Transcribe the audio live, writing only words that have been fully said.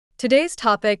Today's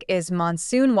topic is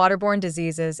monsoon waterborne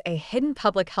diseases, a hidden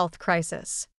public health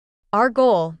crisis. Our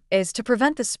goal is to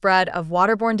prevent the spread of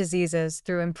waterborne diseases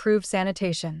through improved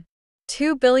sanitation.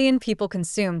 2 billion people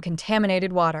consume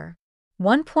contaminated water.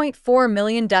 1.4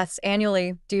 million deaths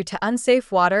annually due to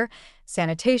unsafe water,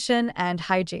 sanitation, and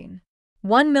hygiene.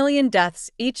 1 million deaths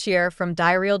each year from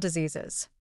diarrheal diseases.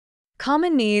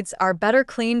 Common needs are better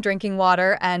clean drinking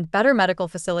water and better medical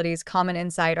facilities. Common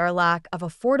insight are lack of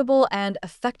affordable and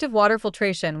effective water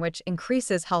filtration, which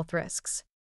increases health risks.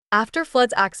 After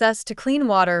floods, access to clean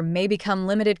water may become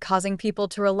limited, causing people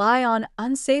to rely on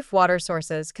unsafe water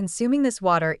sources. Consuming this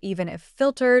water, even if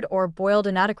filtered or boiled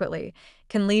inadequately,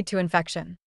 can lead to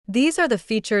infection. These are the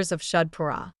features of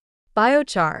Shudpura.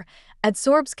 Biochar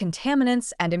absorbs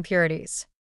contaminants and impurities.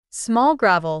 Small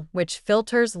gravel, which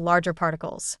filters larger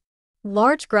particles.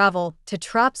 Large gravel to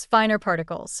traps finer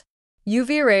particles.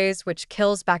 UV rays, which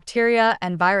kills bacteria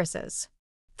and viruses.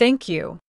 Thank you.